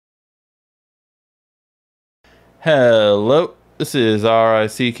Hello, this is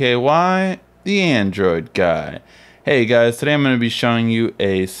RICKY, the Android guy. Hey guys, today I'm going to be showing you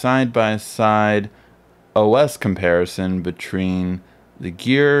a side-by-side OS comparison between the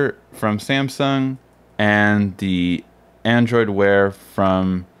Gear from Samsung and the Android Wear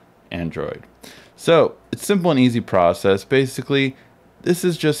from Android. So, it's a simple and easy process. Basically, this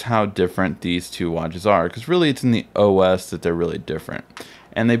is just how different these two watches are, because really it's in the OS that they're really different.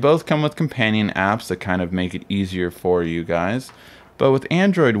 And they both come with companion apps that kind of make it easier for you guys. But with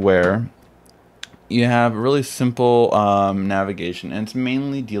Android Wear, you have really simple navigation, and it's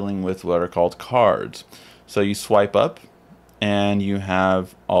mainly dealing with what are called cards. So you swipe up, and you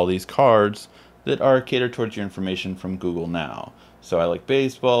have all these cards that are catered towards your information from Google Now. So I like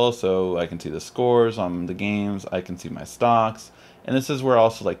baseball, so I can see the scores on the games, I can see my stocks, and this is where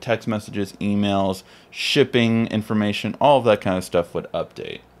also like text messages, emails, shipping information, all of that kind of stuff would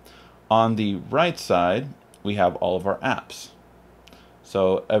update. On the right side, we have all of our apps.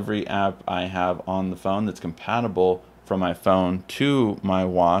 So every app I have on the phone that's compatible from my phone to my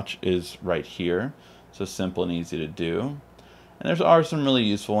watch is right here. So simple and easy to do. And there are some really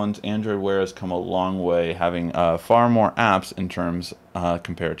useful ones. Android Wear has come a long way, having far more apps in terms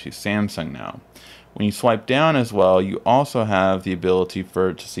compared to Samsung now. When you swipe down as well, you also have the ability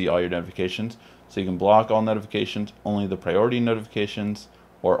to see all your notifications. So you can block all notifications, only the priority notifications,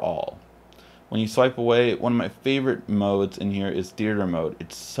 or all. When you swipe away, one of my favorite modes in here is theater mode.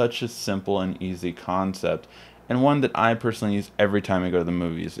 It's such a simple and easy concept, and one that I personally use every time I go to the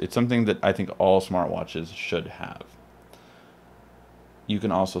movies. It's something that I think all smartwatches should have. You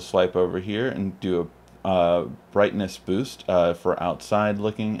can also swipe over here and do a brightness boost for outside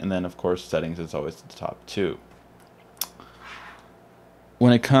looking, and then of course settings is always at the top too.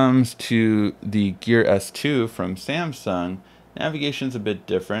 When it comes to the Gear S2 from Samsung, navigation is a bit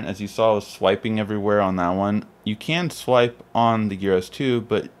different. As you saw, I was swiping everywhere on that one. You can swipe on the Gear S2,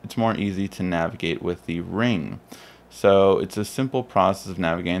 but it's more easy to navigate with the ring. So it's a simple process of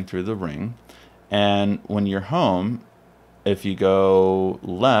navigating through the ring. And when you're home, if you go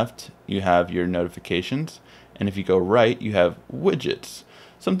left, you have your notifications, and if you go right, you have widgets.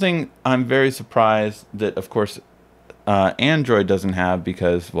 Something I'm very surprised that, of course, Android doesn't have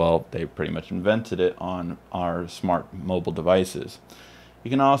because, well, they pretty much invented it on our smart mobile devices.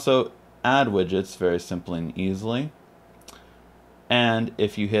 You can also add widgets very simply and easily. And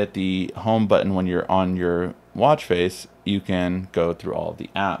if you hit the home button when you're on your watch face, you can go through all of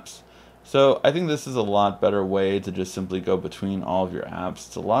the apps. So I think this is a lot better way to just simply go between all of your apps.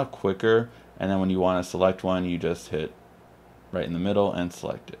 It's a lot quicker, and then when you want to select one, you just hit right in the middle and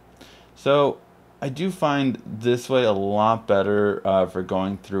select it. So I do find this way a lot better for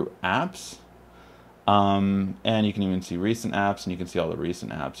going through apps. And you can even see recent apps, and you can see all the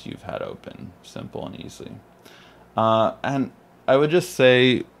recent apps you've had open. Simple and easy. And I would just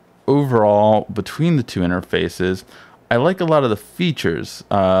say, overall, between the two interfaces, I like a lot of the features.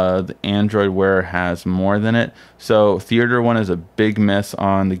 The Android Wear has more than it. So Theater one is a big miss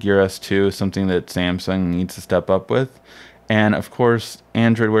on the Gear S2, something that Samsung needs to step up with. And of course,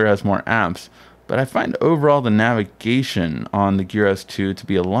 Android Wear has more apps. But I find overall the navigation on the Gear S2 to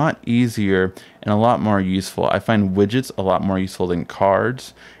be a lot easier and a lot more useful. I find widgets a lot more useful than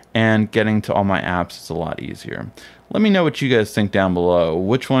cards, and getting to all my apps is a lot easier. Let me know what you guys think down below.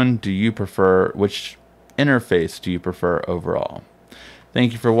 Which one do you prefer? Which interface do you prefer overall?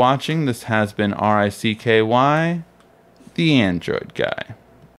 Thank you for watching. This has been RICKY, the Android guy.